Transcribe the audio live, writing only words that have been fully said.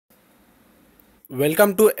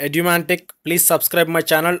Welcome to EdumanTech. Please subscribe my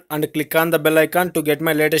channel and click on the bell icon to get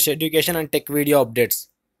my latest education and tech video updates.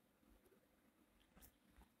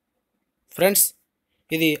 Friends,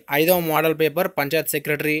 ఇది 5వ model paper Panchayat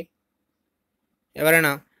secretary.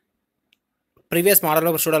 ఎవరైనా previous model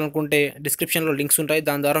paper చూడాలనుకుంటే డిస్క్రిప్షన్లో links ఉంటాయి,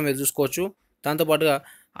 దాని ద్వారా మీరు చూసుకోవచ్చు. దాంతోపాటుగా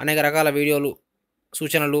అనేక రకాల వీడియోలు,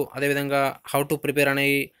 సూచనలు, అదేవిధంగా హౌ టు ప్రిపేర్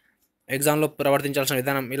అనేవి, ఎగ్జామ్లో ప్రవర్తించాల్సిన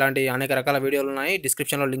విధానం, ఇలాంటి అనేక రకాల వీడియోలు ఉన్నాయి.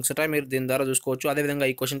 డిస్క్రిప్షన్లో లింక్స్ ఉంటాయి, మీరు దీని ద్వారా చూసుకోవచ్చు. అదేవిధంగా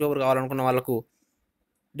ఈ క్వశ్చన్ పేపర్ కావాలనుకున్న వాళ్ళకు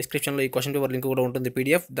డిస్క్రిప్షన్లో ఈ క్వశ్చన్ పేపర్ లింక్ కూడా ఉంటుంది,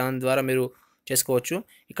 పీడిఎఫ్, దాని ద్వారా మీరు చేసుకోవచ్చు.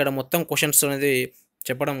 ఇక్కడ మొత్తం క్వశ్చన్స్ అనేది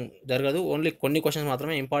చెప్పడం జరగదు, ఓన్లీ కొన్ని క్వశ్చన్స్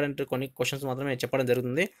మాత్రమే, ఇంపార్టెంట్ కొన్ని క్వశ్చన్స్ మాత్రమే చెప్పడం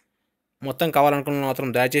జరుగుతుంది. మొత్తం కావాలనుకున్న మాత్రం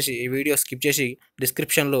దయచేసి ఈ వీడియో స్కిప్ చేసి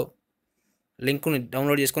డిస్క్రిప్షన్లో లింక్ని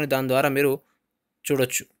డౌన్లోడ్ చేసుకొని దాని ద్వారా మీరు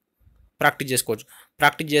చూడొచ్చు, ప్రాక్టీస్ చేసుకోవచ్చు.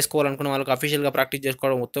 ప్రాక్టీస్ చేసుకోవాలనుకున్న వాళ్ళకి అఫీషియల్గా ప్రాక్టీస్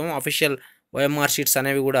చేసుకోవడం ఉత్తమం. అఫీషియల్ ఓఎంఆర్ షీట్స్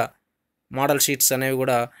అనేవి కూడా, మోడల్ షీట్స్ అనేవి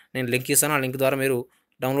కూడా నేను లింక్ ఇస్తాను, ఆ లింక్ ద్వారా మీరు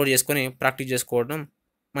డౌన్లోడ్ చేసుకొని ప్రాక్టీస్ చేసుకోవడం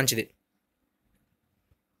మంచిది.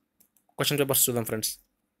 క్వశ్చన్ పేపర్స్ చూద్దాం ఫ్రెండ్స్.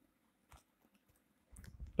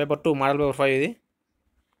 పేపర్ 2 మోడల్ పేపర్ 5 ఇది.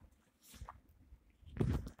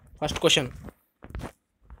 ఫస్ట్ క్వశ్చన్,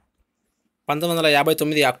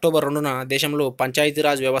 1959 అక్టోబర్ 2న దేశంలో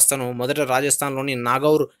పంచాయతీరాజ్ వ్యవస్థను మొదట రాజస్థాన్లోని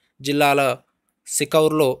నాగౌర్ జిల్లాల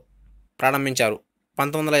సికౌర్లో ప్రారంభించారు.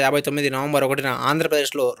 1959 నవంబర్ 1న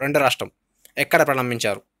ఆంధ్రప్రదేశ్లో రెండో రాష్ట్రం. ఎక్కడ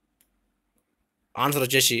ప్రారంభించారు? ఆన్సర్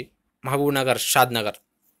వచ్చేసి మహబూబ్నగర్, షాద్నగర్.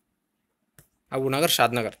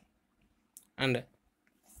 అండ్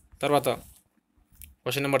తర్వాత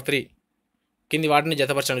క్వశ్చన్ నెంబర్ 3, కింది వాటిని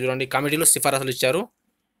జతపరచండి. చూడండి, కమిటీలో సిఫారసులు ఇచ్చారు.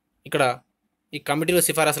 ఇక్కడ ఈ కమిటీలో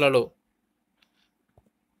సిఫారసులలో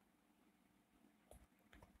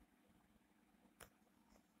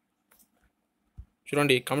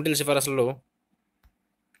చూడండి, కమిటీల సిఫారసులలో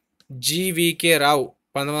జీవీకే రావు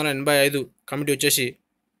 1985 కమిటీ వచ్చేసి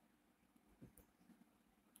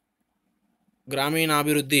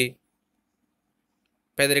గ్రామీణాభివృద్ధి,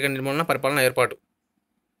 పేదరిక నిర్మూలన, పరిపాలన ఏర్పాటు.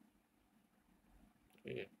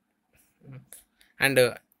 అండ్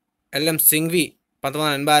ఎల్ఎం సింఘ్వి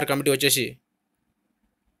 1986 కమిటీ వచ్చేసి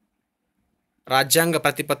రాజ్యాంగ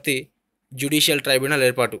ప్రతిపత్తి, జ్యుడిషియల్ ట్రైబ్యునల్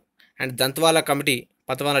ఏర్పాటు. అండ్ దంత్వాలా కమిటీ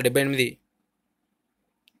 1978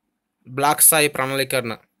 బ్లాక్ స్థాయి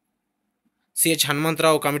ప్రణాళీకరణ. సిహెచ్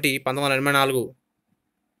హనుమంతరావు కమిటీ 1984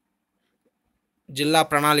 జిల్లా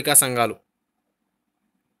ప్రణాళికా సంఘాలు.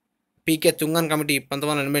 పీకే తుంగన్ కమిటీ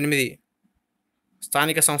 1988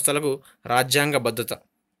 స్థానిక సంస్థలకు రాజ్యాంగ భద్రత.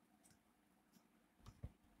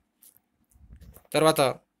 తర్వాత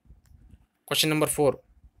క్వశ్చన్ నెంబర్ 4,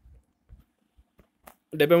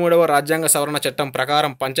 73వ రాజ్యాంగ సవరణ చట్టం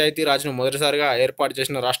ప్రకారం పంచాయతీరాజ్ను మొదటిసారిగా ఏర్పాటు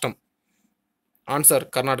చేసిన రాష్ట్రం. Answer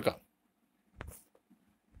Karnataka.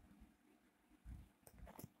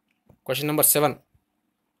 Question number 7,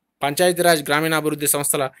 Panchayati Raj గ్రామీణాభివృద్ధి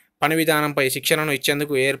సంస్థల పని విధానంపై శిక్షణను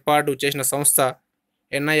ఇచ్చేందుకు ఏర్పాటు చేసిన సంస్థ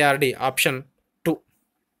ఎన్ఐఆర్డి. ఆప్షన్ 2.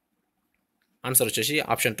 ఆన్సర్ వచ్చేసి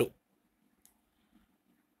ఆప్షన్ 2.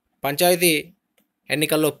 పంచాయతీ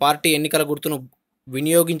ఎన్నికల్లో పార్టీ ఎన్నికల గుర్తును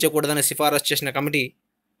వినియోగించకూడదని సిఫారసు చేసిన కమిటీ.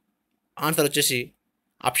 ఆన్సర్ వచ్చేసి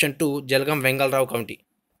option 2, Jalagam Vengala Rao committee.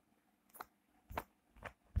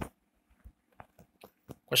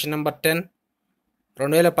 Question number 10,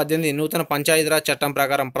 2018 నూతన పంచాయతీరాజ్ చట్టం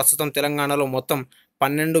ప్రకారం ప్రస్తుతం తెలంగాణలో మొత్తం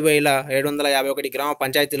 12,751 గ్రామ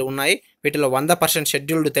పంచాయతీలు ఉన్నాయి. వీటిలో 100%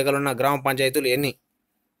 షెడ్యూల్డ్ తెగలున్న గ్రామ పంచాయతీలు ఎన్ని?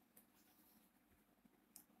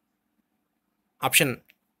 Option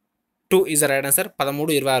 2 is the right answer.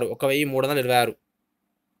 1326, 1326.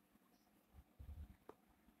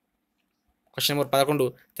 Question number 11,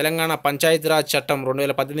 Telangana Panchayati Raj చట్టం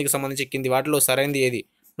 2018కి సంబంధించి కింది వాటిలో సరైనది ఏది?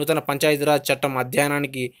 నూతన పంచాయతీరాజ్ చట్టం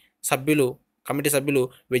అధ్యయనానికి కమిటీ సభ్యులు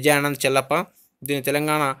విజయానంద్ చెల్లప్ప. దీన్ని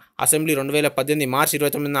తెలంగాణ అసెంబ్లీ 2018 మార్చి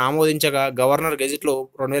 29న ఆమోదించగా గవర్నర్ గెజిట్లో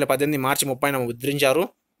 2018 మార్చి 30న ముద్రించారు.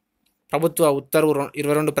 ప్రభుత్వ ఉత్తర్వు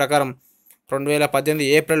 22 ప్రకారం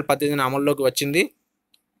 2018 ఏప్రిల్ 18న అమల్లోకి వచ్చింది.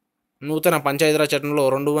 నూతన పంచాయతీరాజ్ చట్టంలో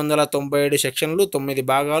 297 సెక్షన్లు, 9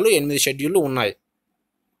 భాగాలు, 8 షెడ్యూళ్ళు ఉన్నాయి.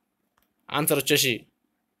 ఆన్సర్ వచ్చేసి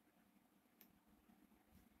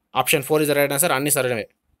option 4 is the right answer. అన్ని సరైనవే.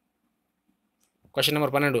 క్వశ్చన్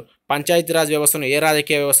నెంబర్ 12, పంచాయతీరాజ్ వ్యవస్థను ఏ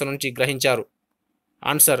రాజకీయ వ్యవస్థ నుంచి గ్రహించారు?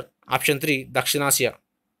 Answer option 3, దక్షిణాసియా.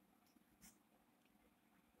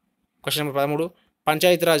 Question number 13,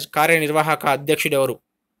 Panchayati Raj కార్యనిర్వాహక అధ్యక్షుడు ఎవరు?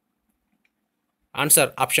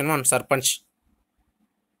 Answer option 1, sarpanch.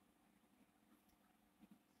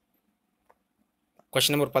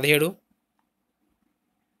 Question number 17,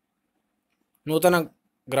 నూతన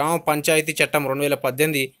గ్రామ పంచాయతీ చట్టం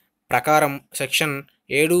 2018 ప్రకారం సెక్షన్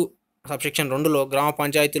 7 సబ్సెక్షన్ 2లో గ్రామ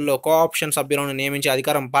పంచాయతీల్లో కోఆప్షన్ సభ్యులను నియమించే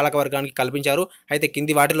అధికారం పాలకవర్గానికి కల్పించారు. అయితే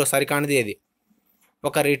కింది వాటిలో సరికానిది ఏది?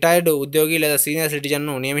 ఒక రిటైర్డ్ ఉద్యోగి లేదా సీనియర్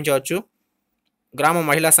సిటిజన్ను నియమించవచ్చు. గ్రామ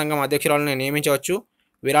మహిళా సంఘం అధ్యక్షురాలను నియమించవచ్చు.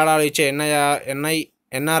 విరాళాలు ఇచ్చే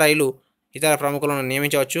ఎన్ఆర్ఐలు ఇతర ప్రముఖులను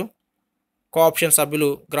నియమించవచ్చు. కోఆప్షన్ సభ్యులు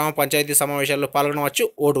గ్రామ పంచాయతీ సమావేశాల్లో పాల్గొనవచ్చు,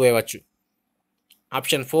 ఓటు వేయవచ్చు.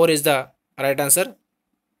 Option 4 is the right answer.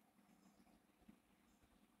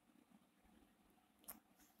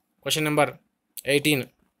 Question number 18.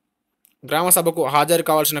 గ్రామ సభకు హాజరు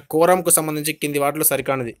కావాల్సిన కోరంకు సంబంధించి కింది వాటిలో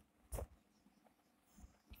సరికానిది.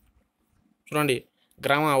 చూడండి,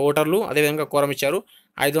 గ్రామ ఓటర్లు అదేవిధంగా కోరం ఇచ్చారు.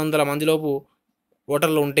 500 మందిలోపు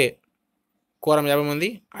ఓటర్లు ఉంటే కోరం 50 మంది,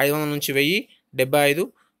 500 నుంచి 1000 75,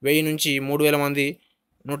 1000 నుంచి 3000 మంది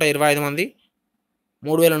 125 మంది,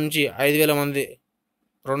 3000 నుంచి 5000 మంది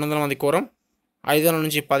 200 మంది కోరం, 500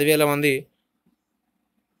 నుంచి 10,000 మంది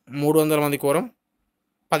 300 మంది కోరం,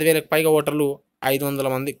 10,000కి పైగా ఓటర్లు 500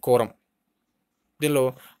 మంది కోరం. దీనిలో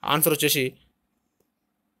ఆన్సర్ వచ్చేసి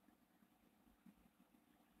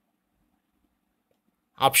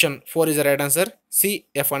option 4 is the right answer.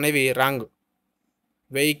 CF అనేవి రాంగ్.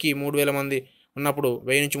 1000కి 3000 మంది ఉన్నప్పుడు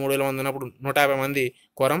 1000 నుంచి 3000 మంది ఉన్నప్పుడు 150 మంది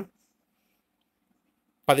కోరం,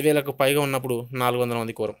 10,000కు పైగా ఉన్నప్పుడు 400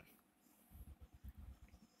 మంది కోరం.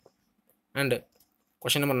 And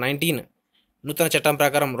question number 19. నూతన చట్టం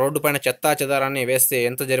ప్రకారం రోడ్డుపైన చెత్తా చెదారాన్ని వేస్తే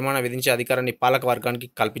ఎంత జరిమానా విధించే అధికారాన్ని పాలక వర్గానికి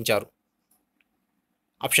కల్పించారు.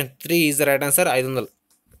 Option 3 is the right answer. 500.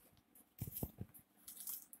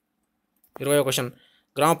 20వ question.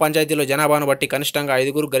 గ్రామ పంచాయతీలో జనాభాను బట్టి కనిష్టంగా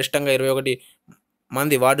 5, గరిష్టంగా 21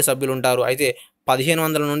 మంది వార్డు సభ్యులు ఉంటారు. అయితే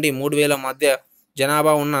 1500 నుండి 3000 మధ్య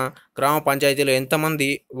జనాభా ఉన్న గ్రామ పంచాయతీలో ఎంతమంది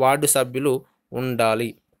వార్డు సభ్యులు ఉండాలి?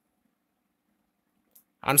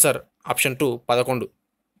 Answer option 2 11.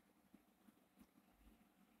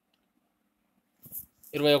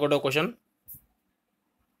 21వ క్వశ్చన్.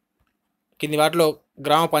 కింది వాటిలో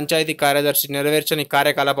గ్రామ పంచాయతీ కార్యదర్శి నెరవేర్చని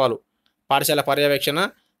కార్యకలాపాలు: పాఠశాల పర్యవేక్షణ,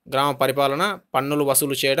 గ్రామ పరిపాలన, పన్నులు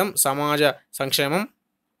వసూలు చేయడం, సమాజ సంక్షేమం,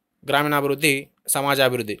 గ్రామీణాభివృద్ధి,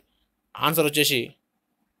 సమాజాభివృద్ధి. ఆన్సర్ వచ్చేసి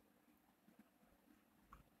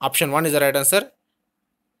option 1 is the right answer.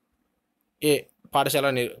 ఏ, పాఠశాల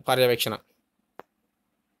పర్యవేక్షణ.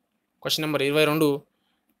 Question number 22.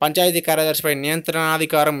 పంచాయతీ కార్యదర్శిపై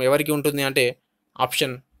నియంత్రణాధికారం ఎవరికి ఉంటుంది అంటే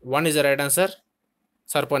option 1 is the right answer.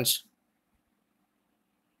 Sarpanch.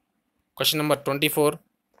 Question number 24.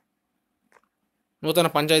 నూతన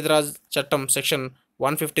పంచాయతీరాజ్ చట్టం సెక్షన్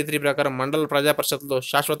 153 ప్రకారం మండల ప్రజా పరిషత్లో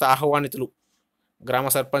శాశ్వత ఆహ్వానితులు గ్రామ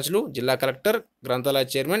సర్పంచ్లు, జిల్లా కలెక్టర్, గ్రంథాలయ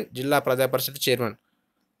చైర్మన్, జిల్లా ప్రజా పరిషత్ చైర్మన్.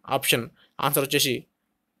 ఆన్సర్ వచ్చేసి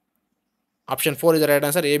option 4 is the right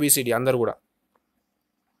answer. A B C D అందరు కూడా.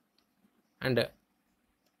 And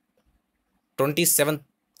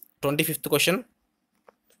 25th question.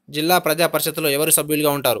 జిల్లా ప్రజా పరిషత్తులో ఎవరు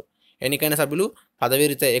సభ్యులుగా ఉంటారు? ఎన్నికైన సభ్యులు,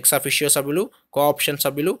 పదవీరీత్యా ఎక్స్ అఫిషియో సభ్యులు, కోఆప్షన్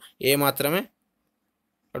సభ్యులు, ఏ మాత్రమే,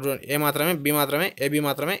 బి మాత్రమే, ఏబి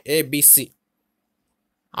మాత్రమే, ABC.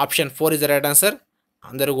 Option 4 is the right answer.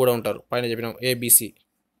 అందరూ కూడా ఉంటారు, పైన చెప్పిన ఏబిసి.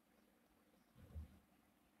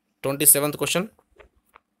 27th question.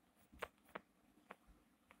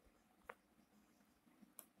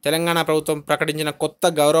 తెలంగాణ ప్రభుత్వం ప్రకటించిన కొత్త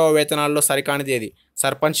గౌరవ వేతనాల్లో సరికానిది ఏది?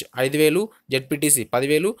 సర్పంచ్ 5,000, జెడ్పీటీసీ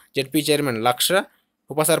 10,000, జెడ్పీ చైర్మన్ 1,00,000,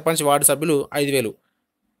 ఉప సర్పంచ్ వార్డు సభ్యులు 5,000.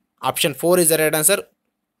 Option 4 is the right answer.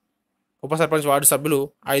 ఉప సర్పంచ్ వార్డు సభ్యులు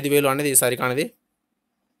 5,000 అనేది సరికానిది.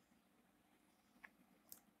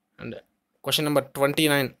 And question number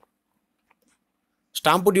 29.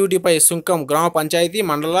 స్టాంపు డ్యూటీపై సుంకం గ్రామ పంచాయతీ,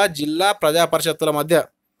 మండల, జిల్లా ప్రజా పరిషత్తుల మధ్య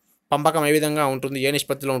పంపకం ఏ విధంగా ఉంటుంది? ఏ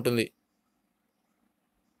నిష్పత్తిలో ఉంటుంది?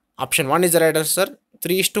 Option 1 is the right answer.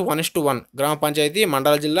 3:1:1. గ్రామ పంచాయతీ,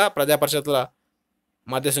 మండల, జిల్లా ప్రజా పరిషత్తుల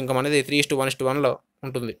మధ్య సుంకం అనేది 3:1:1లో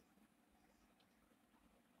ఉంటుంది.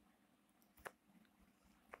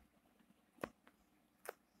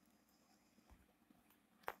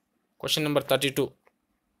 Question number 32.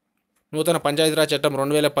 నూతన పంచాయతీరాజ్ చట్టం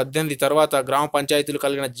 2018 తర్వాత గ్రామ పంచాయతీలు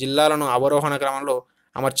కలిగిన జిల్లాలను అవరోహణ క్రమంలో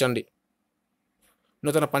అమర్చండి.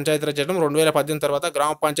 నూతన పంచాయతీరాజ్ చట్టం 2018 తర్వాత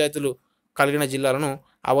గ్రామ పంచాయతీలు కలిగిన జిల్లాలను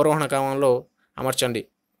అవరోహణ క్రమంలో అమర్చండి.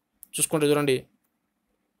 చూసుకుంటే చూడండి,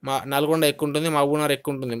 నల్గొండ ఎక్కువ ఉంటుంది, మహబూబ్నగర్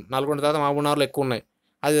ఎక్కువ ఉంటుంది. నల్గొండ తర్వాత మహబూబ్నగర్లో ఎక్కువ ఉన్నాయి.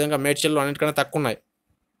 అదేవిధంగా మేడ్చల్లో అన్నిటికన్నా తక్కువ ఉన్నాయి.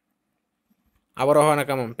 అవరోహణ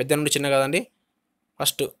క్రమం పెద్ద నుండి చిన్న కదండి.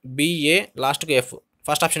 ఫస్ట్ బిఏ, లాస్ట్కు F.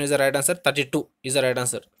 First option is the right answer. 32 is the right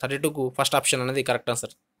answer. 32కు first option అనేది కరెక్ట్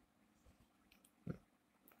ఆన్సర్.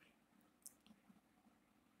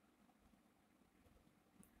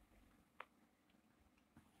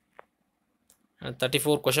 And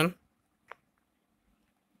 34 question.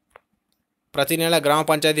 ప్రతి నెల గ్రామ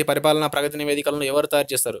పంచాయతీ పరిపాలన ప్రగతి నివేదికలను ఎవరు తయారు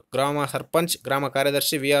చేస్తారు? గ్రామ సర్పంచ్, గ్రామ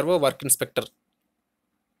కార్యదర్శి, విఆర్ఓ, వర్క్ ఇన్స్పెక్టర్.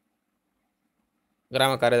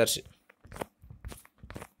 గ్రామ కార్యదర్శి.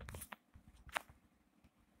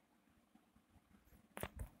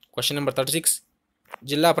 Question number 36.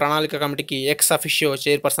 జిల్లా ప్రణాళిక కమిటీకి ఎక్స్ అఫిషియో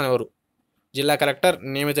చైర్పర్సన్ ఎవరు? జిల్లా కలెక్టర్,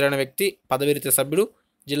 నియమితులైన వ్యక్తి, పదవీరీత్యా సభ్యుడు,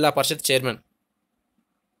 జిల్లా పరిషత్ chairman.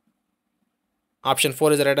 Option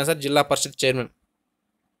 4 is the right answer, జిల్లా పరిషత్ చైర్మన్.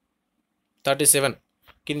 37.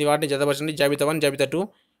 కింది వాటిని జతపరచండి. జాబితా 1, జాబితా 2.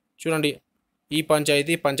 చూడండి, ఈ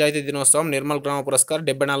పంచాయతీ దినోత్సవం, నిర్మల్ గ్రామ పురస్కార్,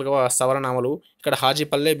 74వ సవరణ అమలు. ఇక్కడ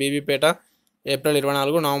హాజీపల్లె, బీబీపేట, ఏప్రిల్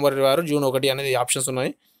 24, నవంబర్ 26, జూన్ 1 అనేది ఆప్షన్స్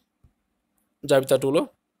ఉన్నాయి జాబితా 2లో.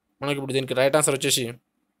 మనకి ఇప్పుడు దీనికి రైట్ ఆన్సర్ వచ్చేసి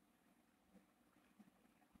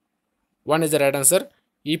 1 ఇస్ ద రైట్ ఆన్సర్.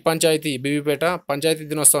 ఈ పంచాయతీ బీబీపేట, పంచాయతీ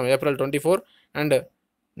దినోత్సవం ఏప్రిల్ 24 అండ్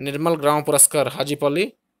నిర్మల్ గ్రామ పురస్కార్ హాజీపల్లి,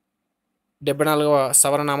 74వ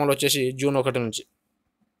సవరణ అమలు వచ్చేసి జూన్ 1 నుంచి.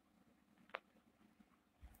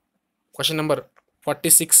 Question number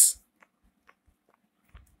 46.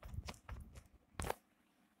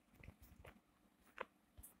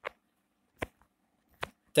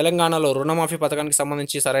 తెలంగాణలో రుణమాఫీ పథకానికి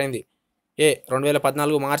సంబంధించి సరైంది. ఏ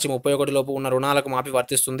 2014 మార్చి 31 లోపు ఉన్న రుణాలకు మాఫీ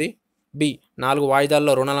వర్తిస్తుంది. బి 4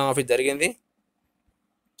 వాయిదాల్లో రుణాల మాఫీ జరిగింది.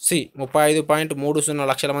 సి 35.30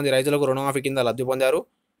 లక్షల మంది రైతులకు రుణమాఫీ కింద లబ్ధి పొందారు.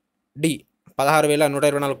 డి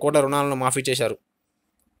 16,124 కోట్ల రుణాలను మాఫీ చేశారు.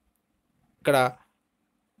 ఇక్కడ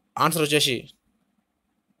ఆన్సర్ వచ్చేసి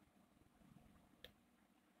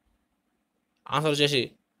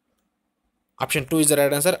option 2 is the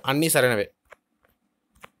right answer. అన్నీ సరైనవే.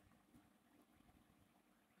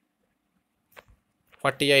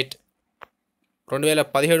 48.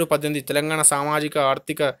 2017-18 తెలంగాణ సామాజిక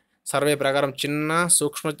ఆర్థిక సర్వే ప్రకారం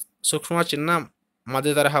సూక్ష్మ చిన్న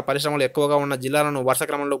మధ్య తరహా పరిశ్రమలు ఎక్కువగా ఉన్న జిల్లాలను వరుస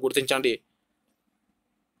క్రమంలో గుర్తించండి.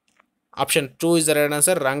 Option 2 is the right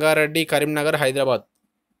answer. Rangareddy, Karimnagar, Hyderabad.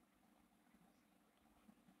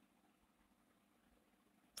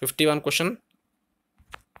 51 question.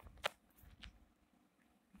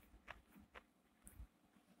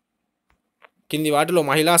 కింది వాటిలో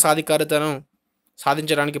మహిళా సాధికారతను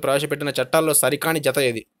సాధించడానికి ప్రవేశపెట్టిన చట్టాల్లో సరికాని జత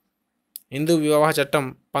ఏది? హిందూ వివాహ చట్టం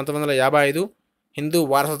 1955, హిందూ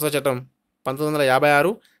వారసత్వ చట్టం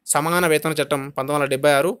 1956, సమాన వేతన చట్టం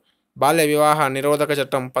 1976, బాల్య వివాహ నిరోధక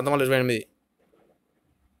చట్టం 1928.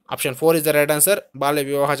 Option 4 is the right answer. బాల్య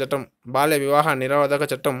వివాహ నిరోధక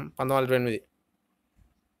చట్టం 1928.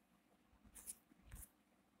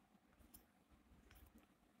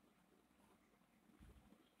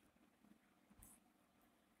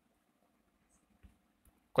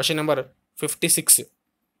 Question number 56.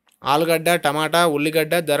 ఆలుగడ్డ, టమాటా,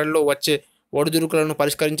 ఉల్లిగడ్డ ధరల్లో వచ్చే ఒడిదుడుకులను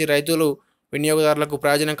పరిష్కరించి రైతులు, వినియోగదారులకు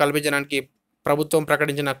ప్రయోజనం కల్పించడానికి ప్రభుత్వం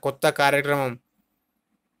ప్రకటించిన కొత్త కార్యక్రమం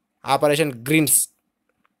operation Greens.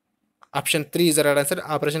 Option 3 is the right answer.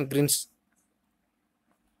 Operation Greens.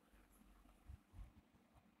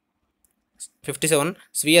 57.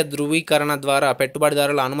 స్వీయ ధృవీకరణ ద్వారా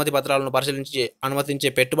పెట్టుబడిదారుల అనుమతి పత్రాలను పరిశీలించి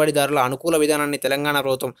అనుమతించే పెట్టుబడిదారుల అనుకూల విధానాన్ని తెలంగాణ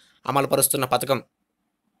ప్రభుత్వం అమలుపరుస్తున్న పథకం.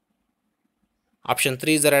 Option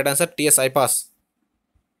 3 is the right answer. TSPRI.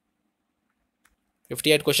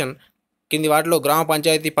 58 question. కింది వాటిలో గ్రామ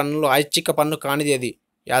పంచాయతీ పన్నులో ఐచ్ఛిక పన్ను కానిది ఏది?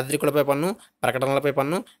 యాత్రికులపై పన్ను, ప్రకటనలపై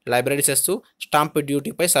పన్ను, లైబ్రరీ సెస్, స్టాంప్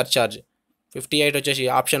డ్యూటీపై సర్ఛార్జ్. 58 వచ్చేసి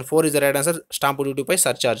option 4 is the right answer. Stamp డ్యూటీపై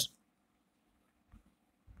surcharge.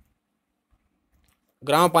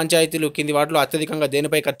 గ్రామ పంచాయతీలు కింది వాటిలో అత్యధికంగా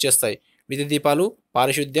దేనిపై ఖర్చు చేస్తాయి? విద్యుత్ దీపాలు,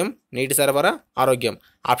 పారిశుద్ధ్యం, నీటి సరఫరా, ఆరోగ్యం.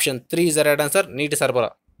 Option 3 is the right answer. నీటి సరఫరా.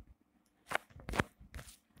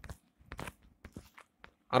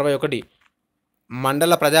 61.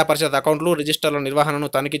 మండల ప్రజా పరిషత్ అకౌంట్లు, రిజిస్టర్ల నిర్వహణను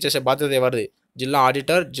తనిఖీ చేసే బాధ్యత ఎవరిది? జిల్లా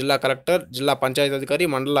ఆడిటర్, జిల్లా కలెక్టర్, జిల్లా పంచాయతీ అధికారి,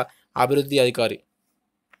 మండల అభివృద్ధి అధికారి.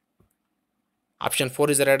 Option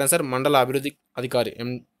 4 is the right answer. మండల అభివృద్ధి అధికారి,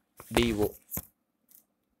 MDO.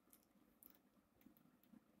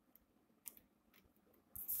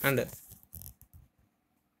 And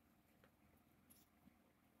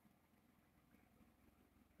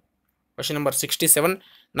question number 67.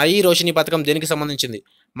 Nayi Roshini పథకం దేనికి సంబంధించింది?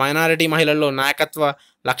 మైనారిటీ మహిళల్లో నాయకత్వ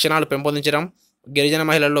లక్షణాలు పెంపొందించడం, గిరిజన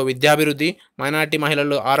మహిళల్లో విద్యాభివృద్ధి, మైనారిటీ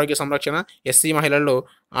మహిళల్లో ఆరోగ్య సంరక్షణ, SC మహిళల్లో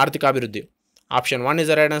ఆర్థికాభివృద్ధి. Option 1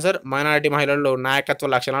 is the right answer. Minority మహిళల్లో నాయకత్వ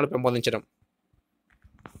లక్షణాలు పెంపొందించడం.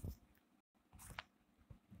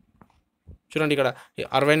 చూడండి, ఇక్కడ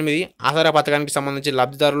 68. ఆసరా పథకానికి సంబంధించి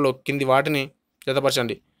లబ్ధిదారులు కింది వాటిని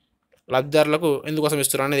జతపరచండి. లబ్ధిదారులకు ఎందుకోసం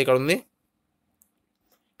ఇస్తున్నారు అనేది ఇక్కడ ఉంది.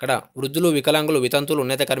 ఇక్కడ వృద్ధులు, వికలాంగులు, వితంతువులు,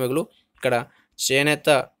 నేత కార్మికులు. ఇక్కడ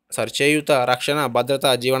చేయూత, రక్షణ, భద్రత,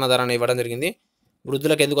 జీవనాధారాన్ని ఇవ్వడం జరిగింది.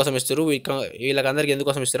 వృద్ధులకు ఎందుకోసం ఇస్తారు, వీళ్ళకందరికీ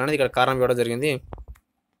ఎందుకోసం ఇస్తారు అనేది ఇక్కడ కారణం ఇవ్వడం జరిగింది.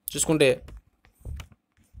 చూసుకుంటే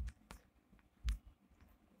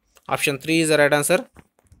option 3 is the right answer.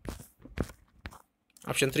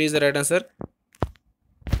 Option 3 is the right answer.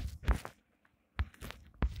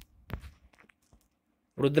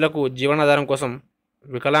 వృద్ధులకు జీవనాధారం కోసం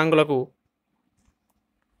వికలాంగులకు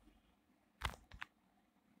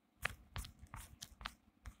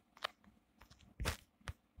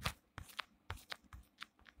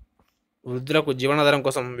వృద్ధులకు జీవనాధారం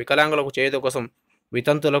కోసం, వికలాంగులకు చేయూత కోసం,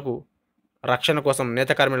 వితంతులకు రక్షణ కోసం,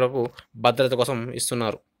 నేత కార్మికులకు భద్రత కోసం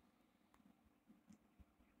ఇస్తున్నారు.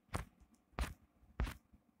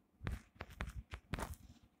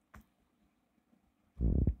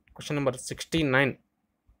 Question number 69.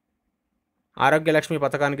 ఆరోగ్య లక్ష్మి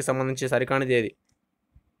పథకానికి సంబంధించి సరికానిది ఏది?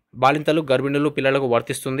 బాలింతలు, గర్భిణులు, పిల్లలకు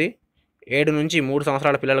వర్తిస్తుంది. 7 నుంచి 3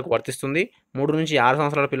 సంవత్సరాల పిల్లలకు వర్తిస్తుంది. 3 నుంచి 6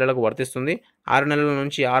 సంవత్సరాల పిల్లలకు వర్తిస్తుంది. 6 నెలల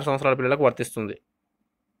నుంచి 6 సంవత్సరాల పిల్లలకు వర్తిస్తుంది.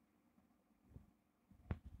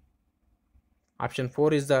 Option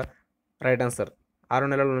 4 is the right answer.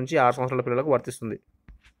 6 నెలల నుంచి 6 సంవత్సరాల పిల్లలకు వర్తిస్తుంది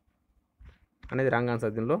అనేది రాంగ్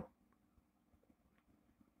ఆన్సర్ దీనిలో.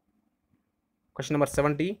 Question number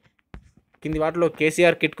 70. కింది వాటిలో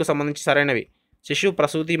కేసీఆర్ కిట్కు సంబంధించి సరైనవి: శిశు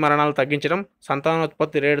ప్రసూతి మరణాలు తగ్గించడం,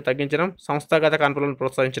 సంతానోత్పత్తి రేటు తగ్గించడం, సంస్థాగత కాన్పులను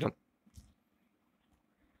ప్రోత్సహించడం.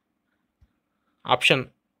 Option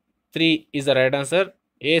 3 is the right answer.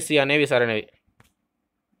 ఏసి అనేవి సరైనవి.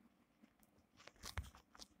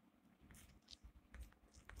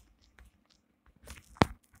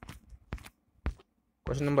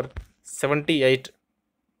 Question number 78.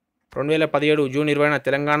 2017 జూన్ 20న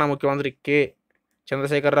తెలంగాణ ముఖ్యమంత్రి కె.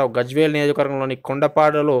 చంద్రశేఖరరావు గజ్వేల్ నియోజకవర్గంలోని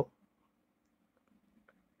కొండపాడులో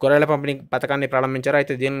గొర్రెల పంపిణీ పథకాన్ని ప్రారంభించారు.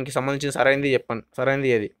 అయితే దీనికి సంబంధించిన సరైనది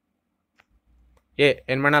ఏది? ఏ.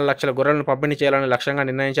 84 లక్షల గొర్రెలను పంపిణీ చేయాలని లక్ష్యంగా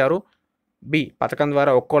నిర్ణయించారు. బి. పథకం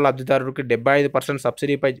ద్వారా ఒక్కో లబ్ధిదారుడికి 75%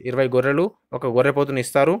 సబ్సిడీపై 20 గొర్రెలు, ఒక గొర్రెపోతుని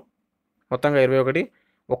ఇస్తారు. మొత్తంగా 21.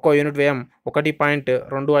 ఒక్కో యూనిట్ వ్యయం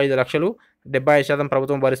 1.25 లక్షలు. 75%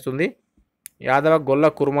 ప్రభుత్వం భరిస్తుంది. యాదవ, గొల్ల,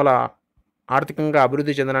 కురుమల ఆర్థికంగా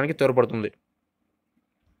అభివృద్ధి చెందడానికి తోడ్పడుతుంది.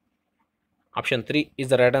 Option 3 is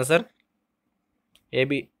the right answer.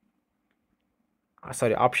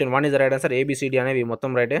 Option 1 is the right answer. A B C D అనేవి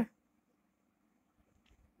మొత్తం రైటే.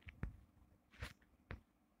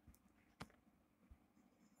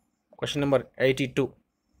 Question number 82.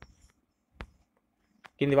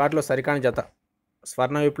 కింది వాటిలో సరికాని జత: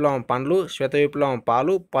 స్వర్ణ విప్లవం పండ్లు, శ్వేత విప్లవం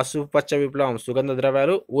పాలు, పసుపుపచ్చ విప్లవం సుగంధ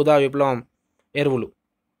ద్రవ్యాలు, ఊదా విప్లవం ఎరువులు.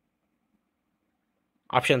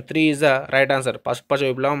 Option 3 is the right answer. పసుపుపచ్చ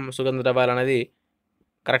విప్లవం సుగంధ ద్రవ్యాలు అనేది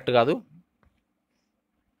కరెక్ట్ కాదు.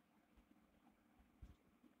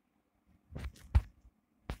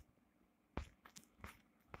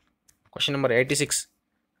 Question number 86.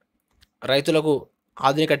 రైతులకు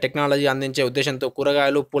ఆధునిక టెక్నాలజీ అందించే ఉద్దేశంతో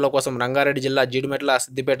కూరగాయలు, పూల కోసం రంగారెడ్డి జిల్లా జీడిమెట్ల,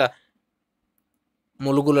 సిద్దిపేట,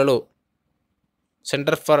 ములుగులలో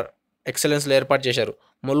సెంటర్ ఫర్ ఎక్సలెన్స్లు ఏర్పాటు చేశారు.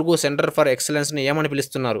 ములుగు సెంటర్ ఫర్ ఎక్సలెన్స్ని ఏమని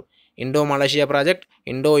పిలుస్తున్నారు? Indo Malaysia project,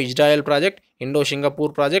 Indo Israel project, Indo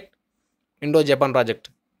Singapore project, Indo Japan project.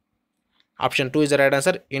 Option 2 is the right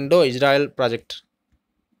answer. Indo Israel project.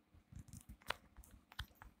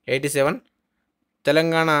 87.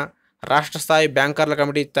 Telangana రాష్ట్ర స్థాయి బ్యాంకర్ల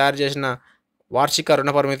కమిటీ తయారు చేసిన వార్షిక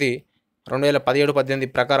రుణ పరిమితి 2017-18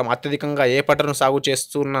 ప్రకారం అత్యధికంగా ఏ పంటను సాగు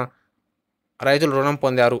చేస్తున్న రైతులు రుణం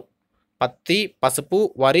పొందారు? పత్తి, పసుపు,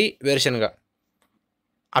 వరి, వేరుశనగ.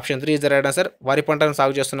 Option 3 is the right answer. వరి పంటను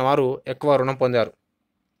సాగు చేస్తున్న వారు ఎక్కువ రుణం పొందారు.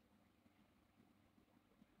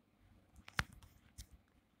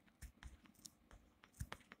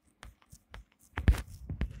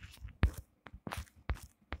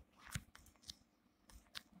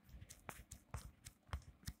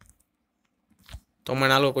 తొంభై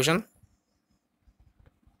 94వ క్వశ్చన్.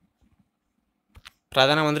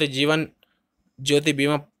 ప్రధానమంత్రి జీవన్ జ్యోతి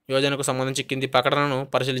బీమా యోజనకు సంబంధించి కింది ప్రకటనను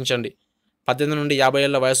పరిశీలించండి. 18 నుండి 50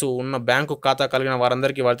 ఏళ్ల వయసు ఉన్న బ్యాంకు ఖాతా కలిగిన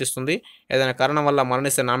వారందరికీ వర్తిస్తుంది. ఏదైనా కారణం వల్ల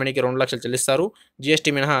మరణిస్తే నామినీకి 2 లక్షలు చెల్లిస్తారు.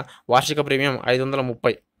 జీఎస్టీ మినహా వార్షిక ప్రీమియం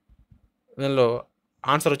 530. దీనిలో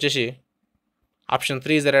ఆన్సర్ వచ్చేసి option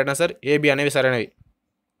 3 is the right answer. AB అనేవి సరైనవి.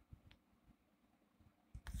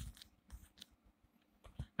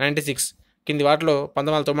 96. కింది వాటిలో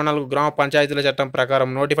 1994 గ్రామ పంచాయతీల చట్టం ప్రకారం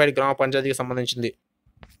నోటిఫైడ్ గ్రామ పంచాయతీకి సంబంధించింది.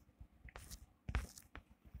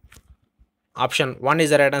 Option 1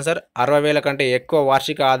 is the right answer. 60,000 కంటే ఎక్కువ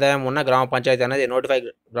వార్షిక ఆదాయం ఉన్న గ్రామ పంచాయతీ అనేది నోటిఫైడ్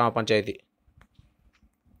గ్రామ పంచాయతీ.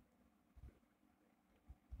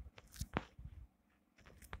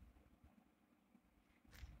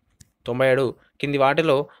 97. కింది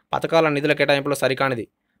వాటిలో పథకాల నిధుల కేటాయింపులో సరికానిది: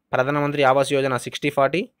 ప్రధానమంత్రి ఆవాస్ యోజన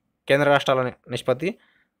 60-40 కేంద్ర రాష్ట్రాల నిష్పత్తి,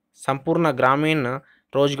 Sampoorna Grameen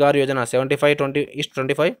Rozgar Yojana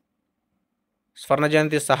 75-20-25, Swarna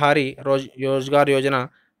Jayanti సహారీ Rozgar Yojana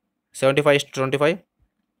 75-25,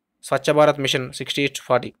 Swachh Bharat machine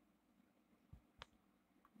 60-40.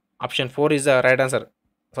 Option 4 is the right answer.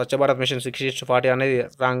 Swachh Bharat machine 60-40 అనేది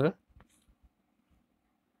wrong.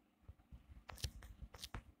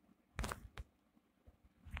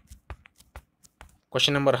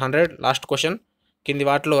 Question number 100 last question. కింది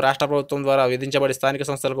వాటిలో రాష్ట్ర ప్రభుత్వం ద్వారా విధించబడి స్థానిక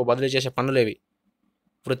సంస్థలకు బదిలీ చేసే పన్నులేవి?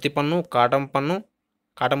 వృత్తి పన్ను,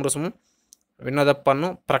 కాటం రుసుము, వినోద పన్ను,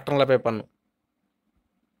 ప్రకటనలపై పన్ను.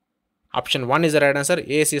 Option 1 is the right answer.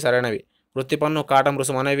 ఏసి సరైనవి. వృత్తి పన్ను, కాటం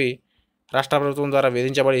రుసుము అనేవి రాష్ట్ర ప్రభుత్వం ద్వారా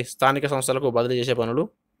విధించబడి స్థానిక సంస్థలకు బదిలీ చేసే పన్నులు.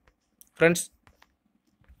 ఫ్రెండ్స్,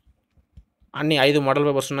 అన్ని 5 మోడల్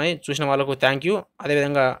పేపర్స్ ఉన్నాయి. చూసిన వాళ్ళకు థ్యాంక్ యూ.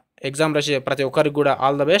 అదేవిధంగా ఎగ్జామ్ రాసే ప్రతి ఒక్కరికి కూడా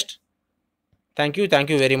all the best. Thank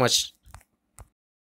you very much.